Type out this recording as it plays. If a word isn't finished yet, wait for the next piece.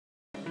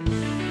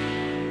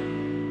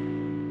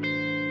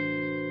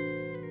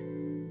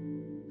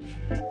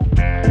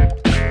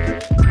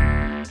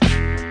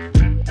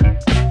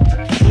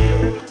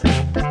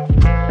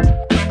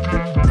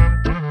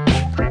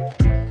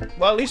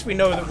Well, at least we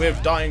know that we're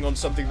dying on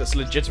something that's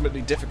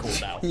legitimately difficult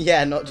now.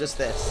 Yeah, not just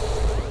this.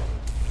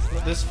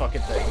 Not this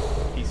fucking thing.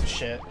 Piece of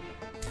shit.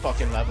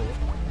 Fucking level.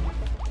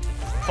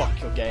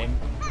 Fuck your game.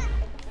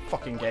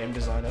 Fucking game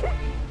designer.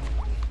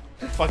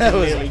 Fucking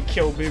nearly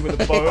killed me with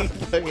a bow.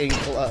 Fucking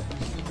clutch.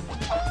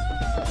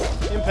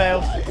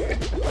 Impaled.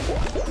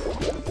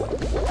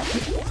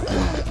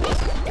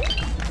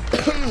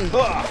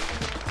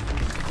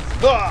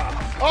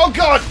 Oh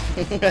god!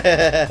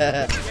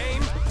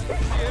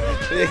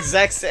 The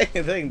exact same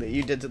thing that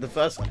you did to the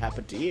first one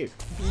happened to you.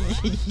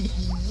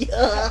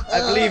 I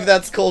believe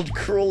that's called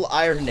cruel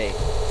irony.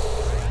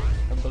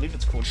 I believe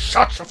it's called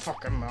shut your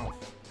fucking mouth.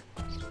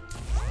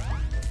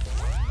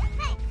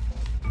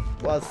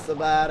 What's the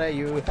matter,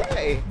 you?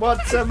 Hey,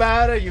 What's the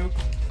matter, you?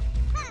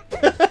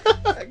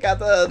 I got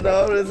the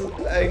notice.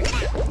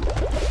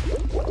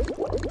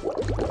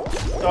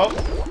 Oh.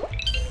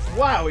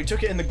 Wow, he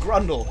took it in the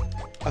grundle.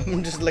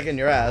 I'm just licking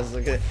your ass.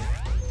 Okay.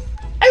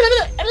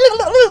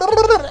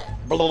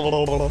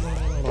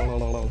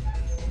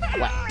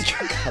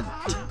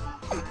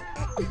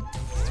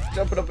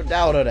 Jumping up and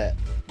down on it.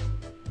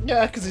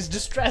 Yeah, because he's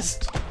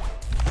distressed.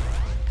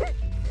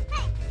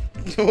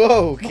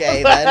 Whoa,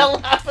 okay What the then. hell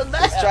happened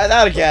there? Let's try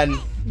that again.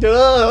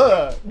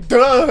 Duh!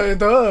 Duh!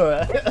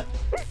 Duh!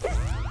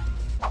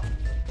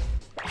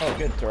 Oh,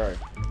 good throw.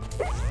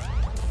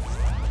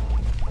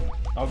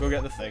 I'll go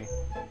get the thing.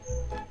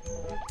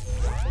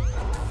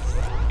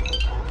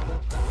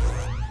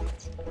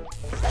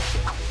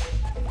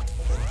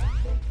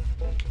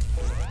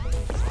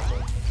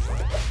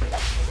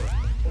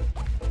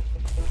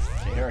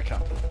 Okay, here I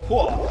come.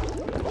 Whoa!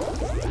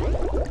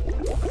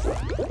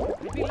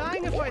 I'd be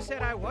lying if I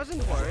said I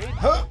wasn't worried.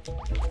 Huh?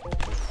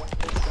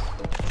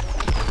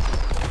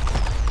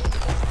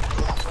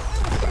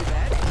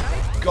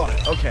 Got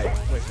it. Okay.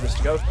 Wait for this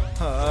to go.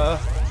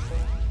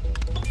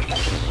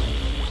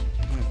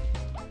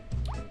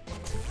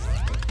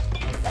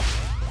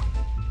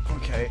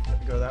 Okay.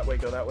 Go that way.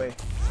 Go that way.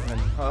 And then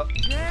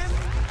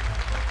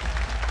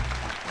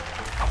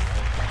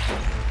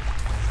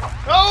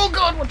Oh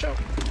god! Watch out!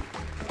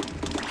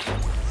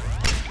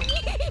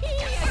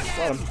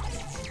 Got him.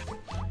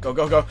 Go!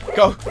 Go! Go!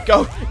 Go!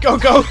 Go! Go!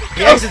 Go!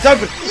 The exit's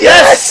open.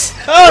 Yes!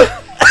 Oh!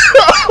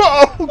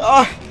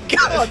 Oh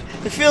god!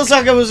 It feels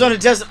like I was on a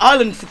desert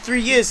island for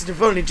 3 years and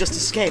have only just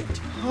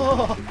escaped.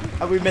 Oh,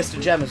 And we missed a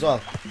gem as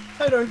well.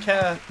 I don't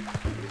care.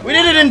 We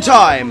did it in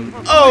time. We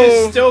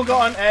Oh! still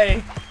got an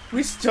A.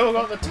 We still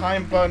got the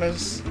time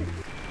bonus.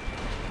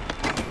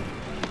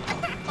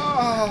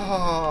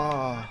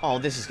 Oh. Oh,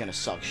 this is gonna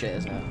suck shit,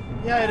 isn't it?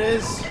 Yeah, it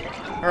is.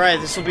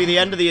 Alright, this will be the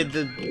end of the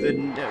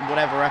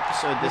whatever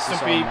episode this This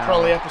is will be on now.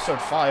 probably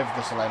episode 5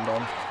 this will end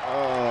on.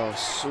 Oh,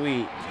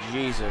 sweet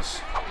Jesus.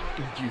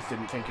 You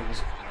didn't think it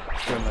was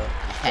gonna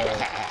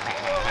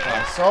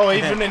so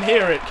even in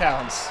here it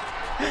counts.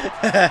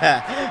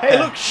 Hey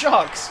look,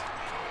 sharks!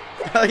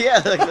 Oh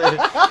yeah, look,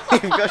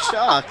 you've got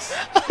sharks.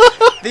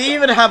 They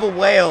even have a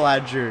whale,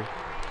 Andrew.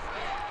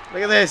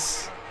 Look at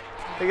this.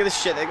 Look at this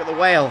shit, they got the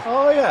whale.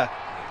 Oh yeah.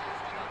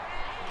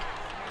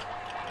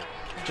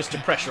 Just to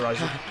pressurize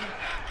you.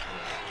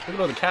 Look at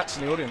all the cats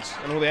in the audience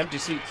and all the empty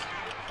seats.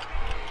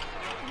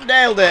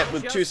 Nailed it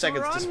with Just 2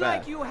 seconds to run spare.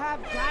 like you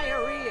have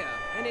diarrhea,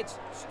 and it's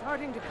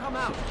starting to come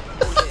out.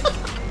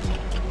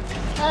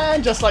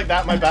 And just like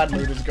that, my bad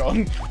mood is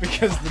gone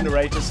because the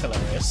narrator's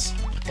hilarious.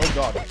 Oh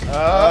god.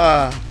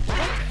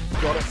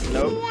 Got it.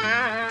 Nope.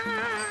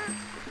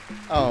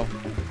 Oh,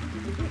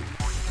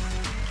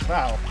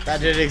 Wow.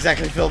 that didn't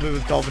exactly fill me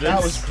with confidence.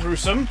 That was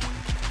gruesome.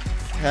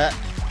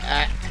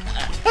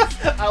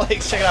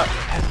 Alex, check it out.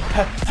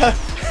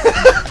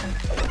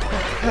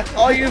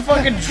 Oh, you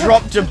fucking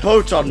dropped a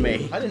boat on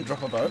me. I didn't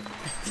drop a boat.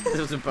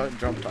 There was a boat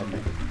dropped on me.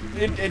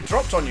 It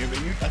dropped on you, but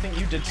I think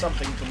you did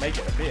something to make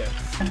it appear.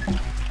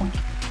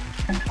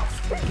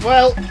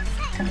 Well,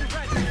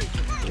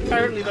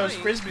 apparently those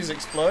frisbees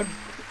explode.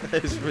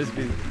 Those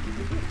frisbees.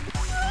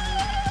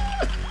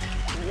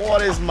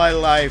 What is my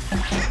life?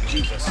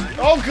 Jesus.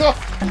 Oh god!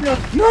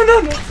 No,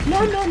 no, no,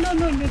 no, no, no,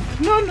 no, no,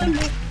 no, no,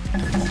 no.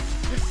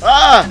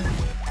 Ah!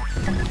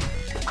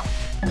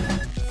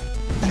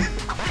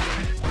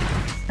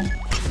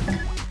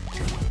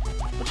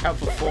 Watch out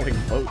for falling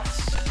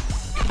boats.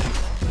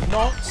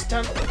 Not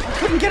stand. I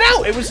couldn't get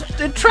out.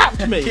 It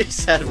trapped me. You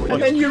said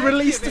And then you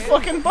released the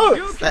fucking boat.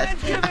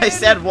 I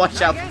said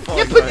watch out for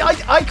falling Yeah, but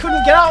boats. I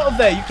couldn't get out of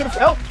there. You could have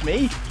helped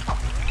me.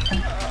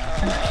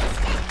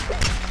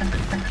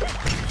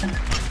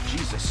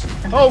 Jesus.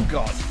 Oh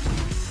god.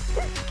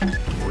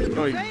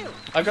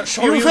 I got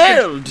You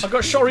failed! I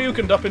got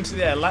shoryukened up into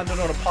the air, landed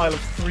on a pile of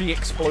 3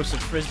 explosive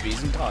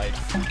frisbees and died.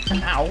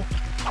 Ow.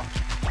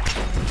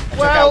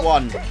 Took out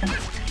one.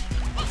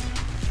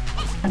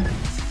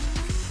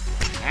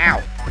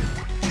 Ow.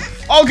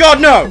 Oh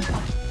god, no!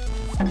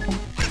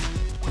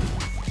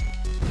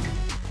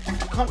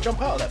 I can't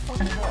jump out of that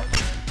fucking hole.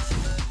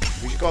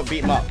 We just gotta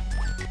beat him up.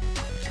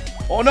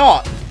 Or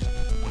not!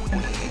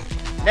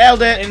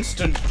 Nailed it!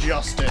 Instant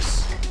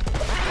justice.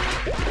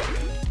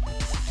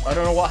 I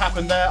don't know what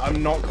happened there.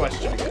 I'm not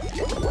questioning it.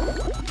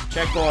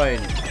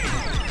 Checkpoint.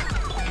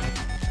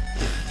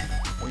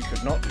 We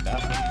could not do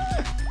that.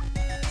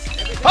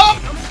 Oh!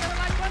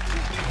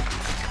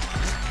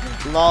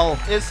 Lol.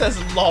 It says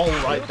lol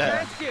right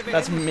there.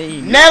 That's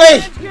mean.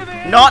 Nelly!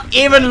 Not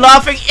even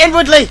laughing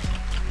inwardly!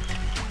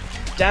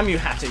 Damn you,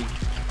 Hattie.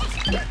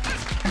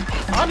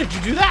 How did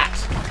you do that?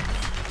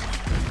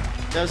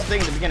 There was a thing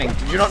at the beginning.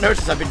 Did you not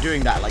notice I've been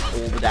doing that like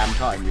all the damn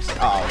time? You say,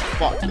 oh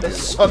fuck.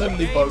 That's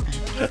suddenly boat.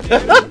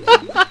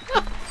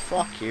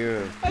 Fuck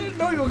you. I didn't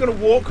know you were gonna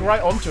walk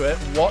right onto it,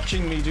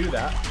 watching me do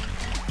that.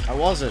 I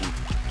wasn't.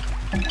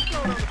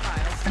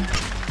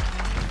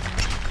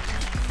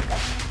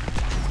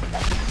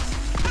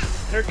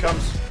 Here it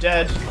comes.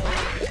 Dead.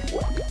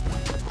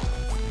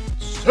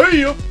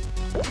 See ya!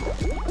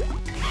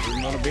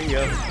 Didn't wanna be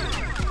ya.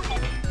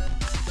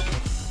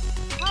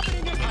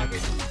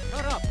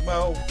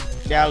 Well,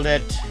 Nailed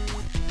it.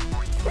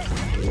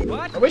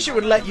 I wish it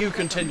would let you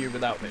continue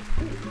without me.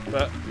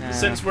 But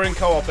since we're in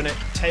co-op and it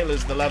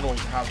tailors the level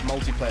to have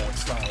multiplayer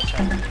style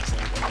challenges,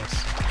 I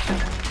guess.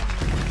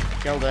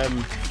 Killed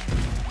him.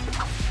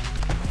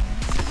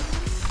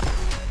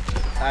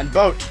 And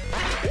boat.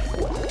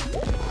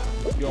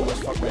 You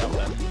almost fucked me up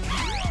then.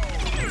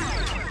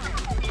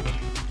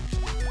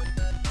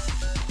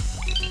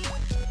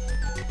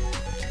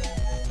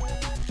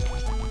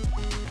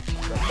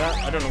 Got that.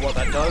 I don't know what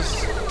that does.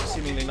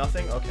 Seemingly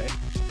nothing. Okay.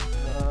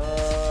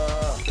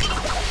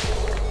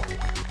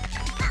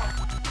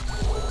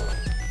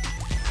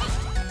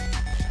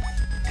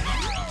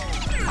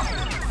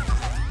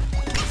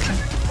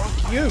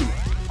 Fuck you!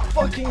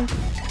 Fucking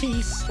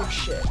piece of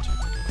shit.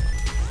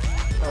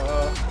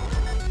 Oh,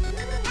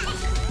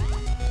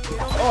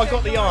 I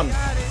got the yarn.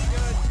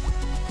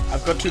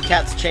 I've got 2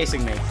 cats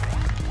chasing me.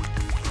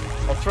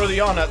 I'll throw the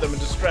yarn at them and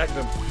distract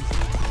them.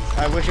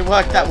 I wish it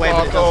worked that way,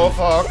 but it doesn't.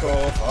 Fuck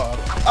off, fuck.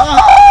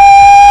 Ah!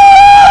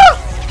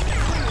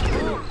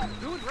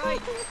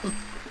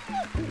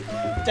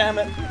 Damn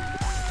it.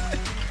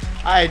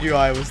 I knew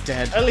I was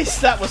dead. At least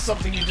that was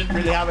something you didn't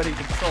really have any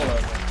control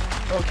over.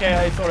 Okay,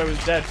 I thought I was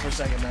dead for a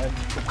second then.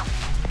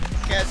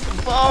 Get the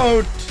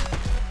boat!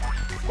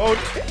 Boat!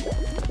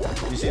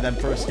 You see them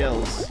pro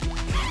skills.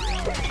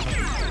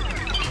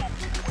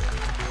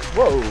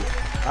 Whoa!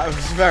 I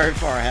was very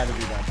far ahead of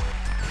you then.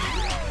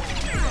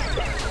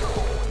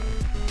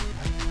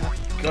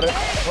 Got it.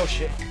 Oh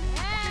shit.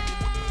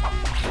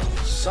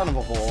 Son of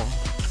a whore.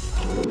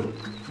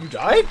 You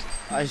died?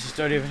 I just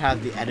don't even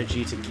have the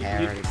energy to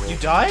care anymore. You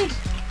died?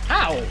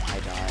 How? I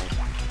died.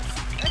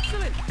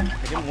 Excellent. I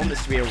didn't want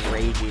this to be a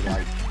ragey,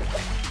 like,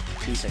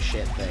 piece of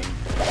shit thing.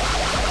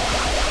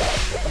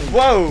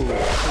 Whoa!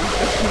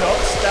 Not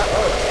stat.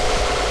 Oh.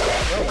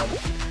 Well then.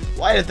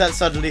 Why did that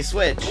suddenly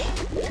switch?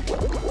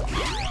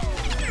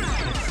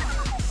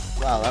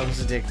 Wow, that was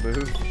a dick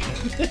move.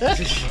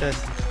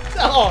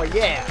 Oh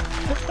yeah!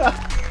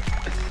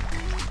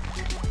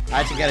 I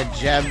had to get a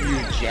gem, you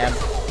gem.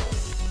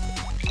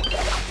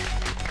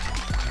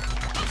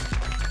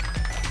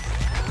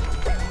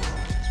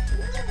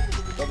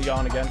 Got the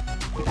yarn again.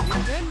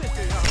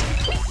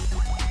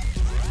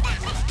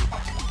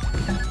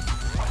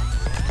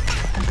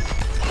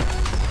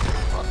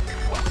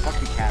 Fuck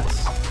you cats.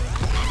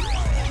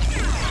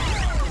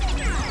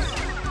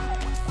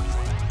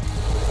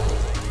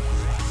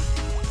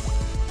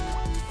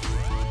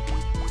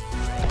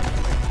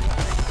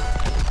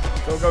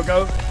 Go, go,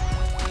 go.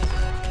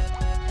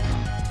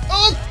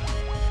 Oh!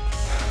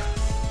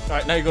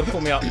 Alright, now you gotta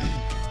pull me up.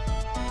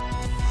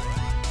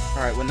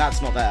 Alright, when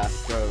that's not there,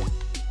 go.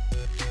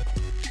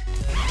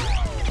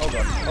 Oh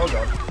god, oh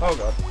god, oh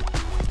god.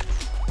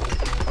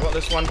 I got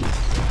this one.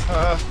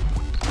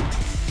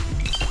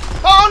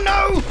 Oh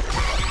no!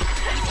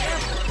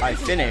 I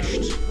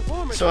finished.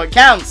 So it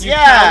counts, You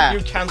yeah! You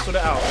cancelled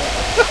it out.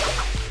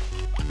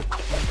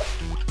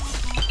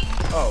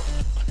 Oh.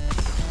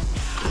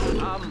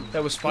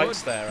 There were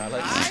spikes there,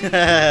 Alex.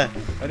 I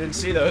didn't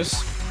see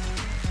those.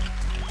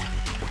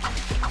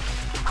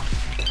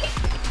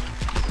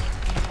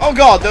 Oh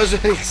god, those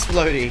are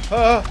exploding.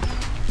 Oh,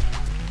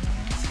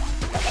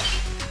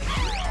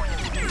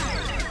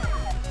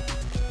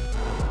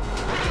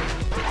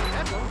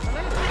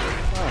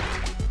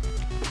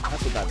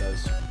 that's what that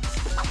does.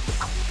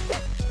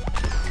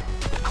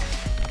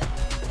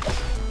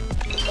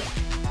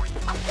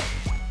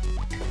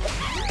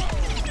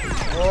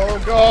 oh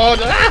god!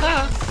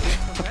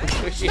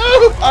 No!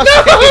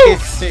 Oh,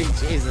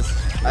 Jesus.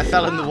 I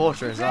fell in the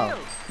water as well.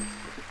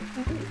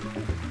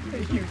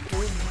 You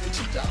doomed me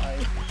to die.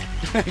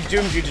 I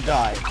doomed you to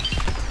die.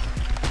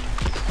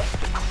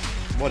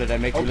 What, did I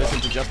make you listen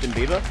to Justin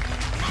Bieber?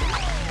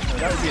 No,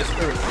 that would be a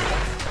spirit.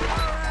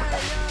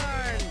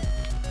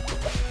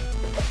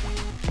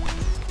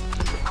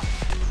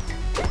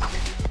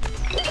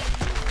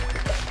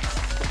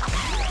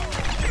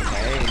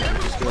 Okay, now we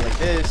just go like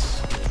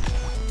this.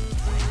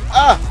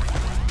 Ah!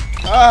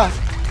 Ah!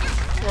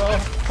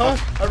 Well,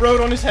 I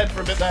rode on his head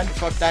for a bit then.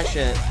 Fuck that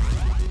shit.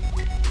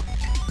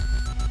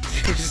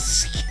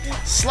 Just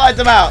slide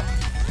them out.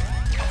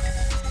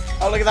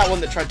 Oh, look at that one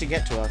that tried to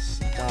get to us.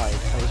 Died.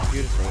 That was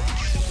beautiful.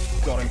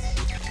 Got him.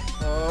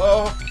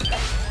 Oh.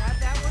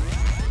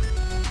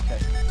 Okay.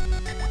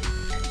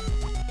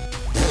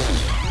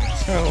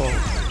 Oh,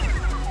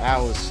 that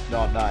was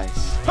not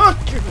nice.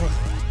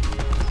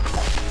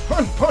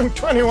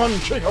 1.21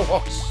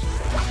 gigawatts.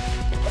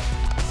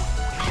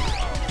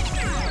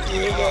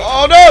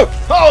 Oh no!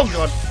 Oh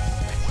god.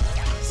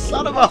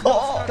 Son of a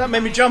whore! That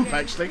made me jump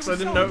actually, because I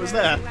didn't know it was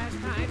there.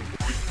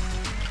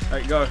 There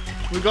you go.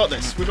 We got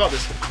this. We got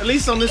this. At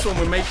least on this one,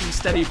 we're making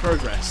steady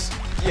progress.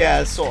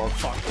 Yeah, sort of.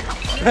 Fuck.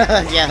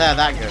 Yeah, there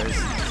that goes.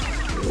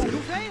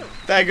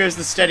 There goes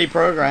the steady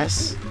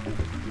progress.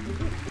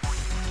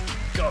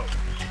 Go.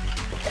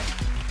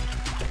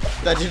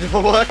 That didn't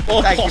work.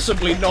 Or Thank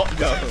possibly not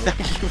go.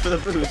 Thank you for the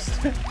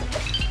boost.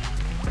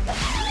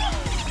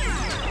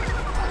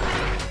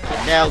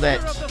 Nailed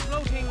it.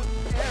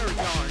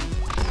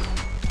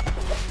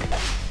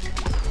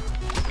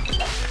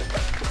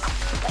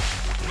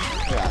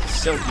 Yeah,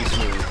 silky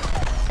smooth.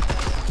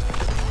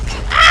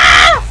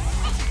 Ah!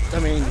 I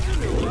mean,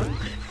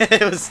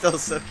 it was still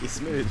silky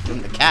smooth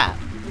from the cat.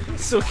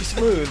 Silky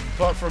smooth,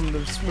 apart from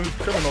the smooth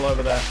criminal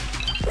over there.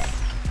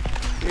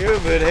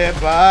 You've been hit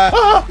by,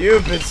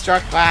 you've been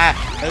struck by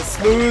a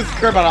smooth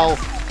criminal.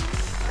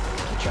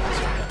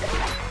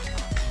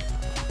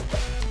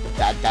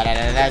 Da, da,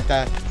 da, da,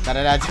 da, da,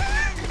 da, da.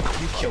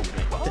 You killed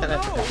me.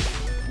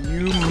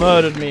 You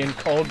murdered me in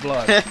cold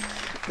blood.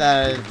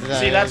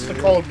 See, that's the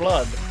cold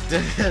blood.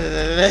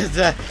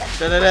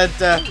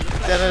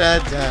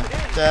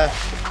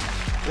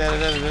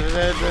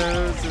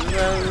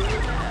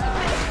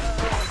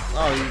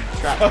 Oh, you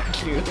trapped.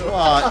 Fuck you.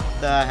 What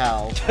the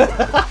hell? I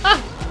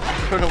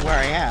don't know where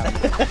I am.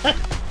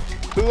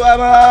 Who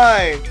am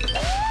I?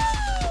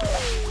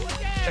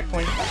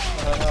 Checkpoint.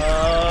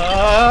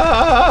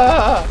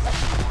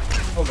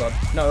 Oh god,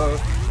 no.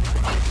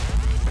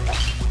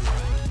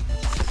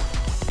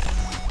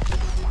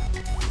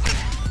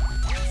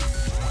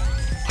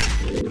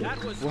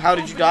 Well, how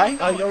did you die?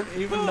 I don't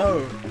even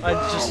know. I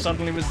just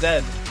suddenly was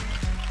dead.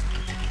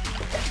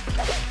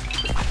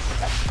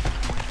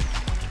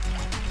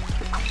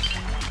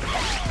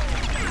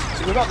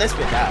 So we got this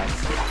bit down.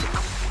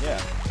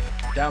 Yeah.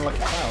 Down like a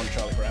clown,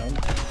 Charlie Brown.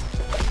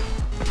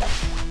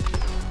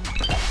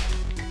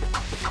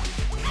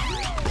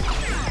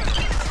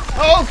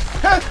 Oh!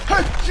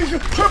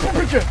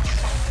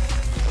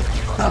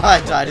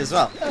 I died as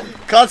well.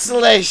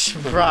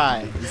 Consolation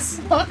prize.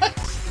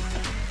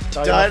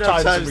 Died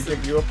enough times to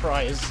give you a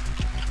prize.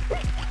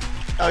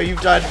 Oh,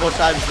 you've died more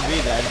times than me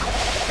then.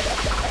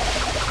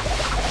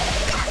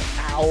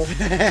 Ow.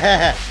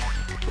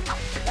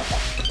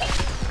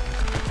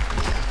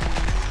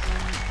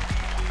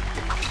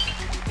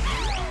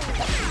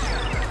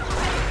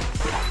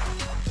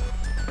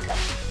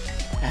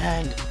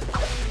 And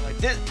like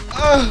this.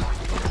 Oh,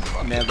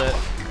 nailed it.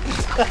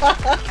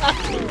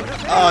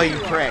 Oh, you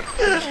prick.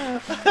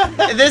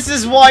 This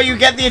is why you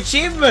get the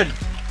achievement.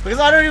 Because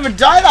I don't even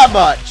die that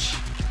much.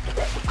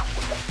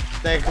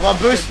 There, come on,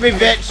 boost me,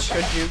 bitch.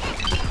 Could you?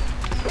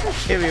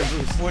 Give me a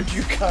boost. Would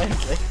you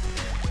kindly?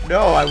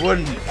 No, I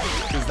wouldn't.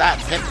 Because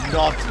that's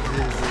hypnotic.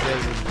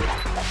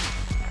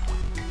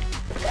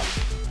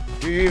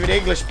 Do you even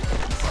English?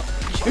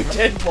 You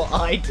did what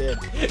I did.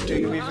 Do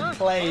you even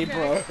play,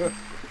 bro?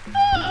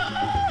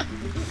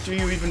 Do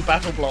you even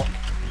battle block?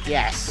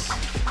 Yes.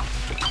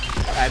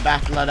 I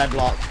battle and I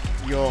block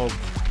your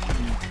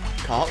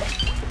cock.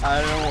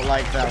 I don't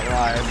like that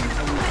rhyme.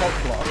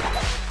 Cock block.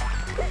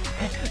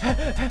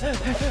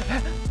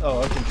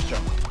 Oh, I can just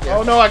jump. Yeah.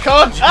 Oh no, I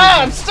can't!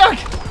 Ah, I'm stuck!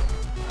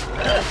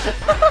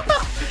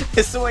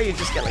 It's the way you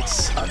just get like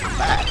sucked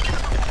back.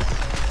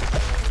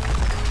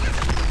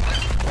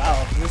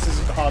 Wow, this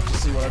isn't hard to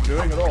see what I'm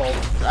doing at all.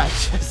 I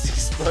just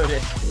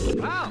exploded.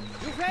 Wow,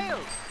 you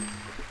failed.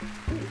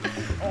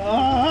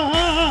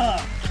 Ah!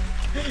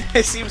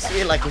 It seems to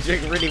me like we're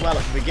doing really well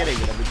at the beginning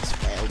and then we just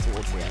fail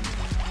towards the end.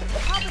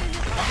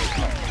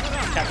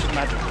 Capture the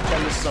magic.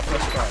 Pretend this is our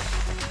first try.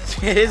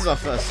 It is our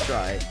first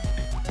try. It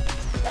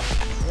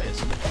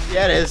is.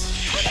 Yeah, it is.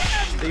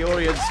 Shh, the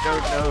audience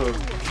don't know.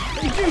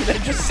 They do, they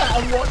just sat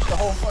and watched the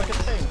whole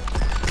fucking thing.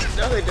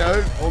 No, they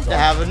don't. Oh, God. They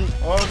haven't.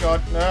 Oh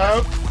god,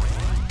 no.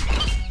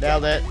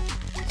 Nailed it.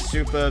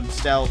 Super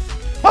stealth.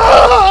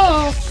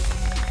 Ah!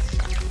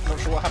 Not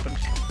sure what happened.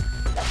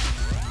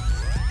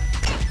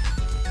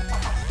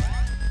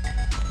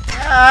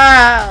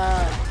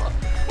 Ah!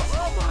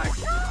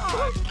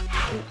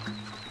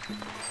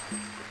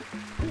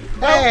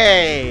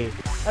 Hey!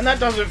 And that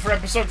does it for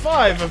episode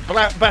 5 of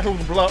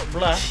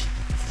Battleblock.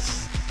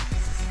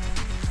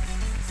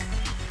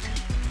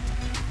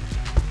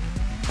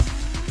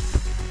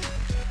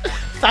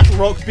 That'll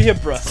rock beer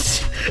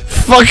breath.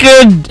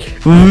 Fucking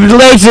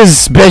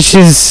latest,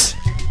 bitches!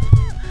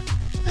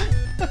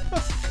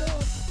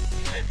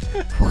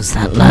 Was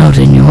that loud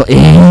in your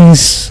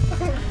ears?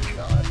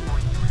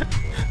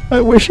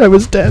 I wish I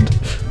was dead.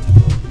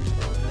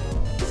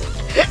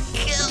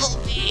 Kill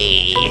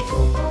me!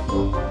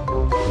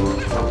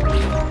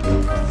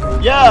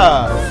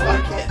 Yeah!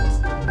 Fuck it.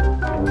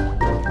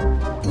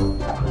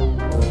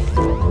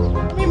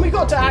 I mean, we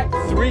got to Act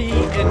 3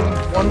 in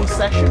one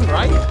session,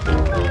 right?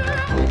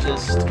 I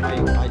just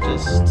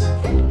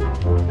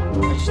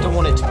don't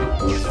want it to be.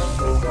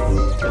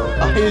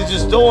 I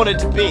just don't want it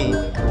to be.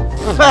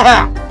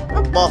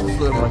 A ball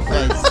flew in my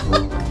face.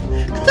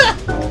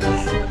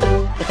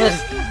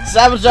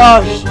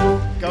 Sabotage!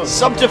 Go.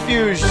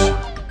 Subterfuge!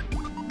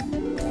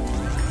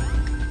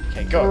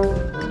 Okay,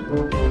 go.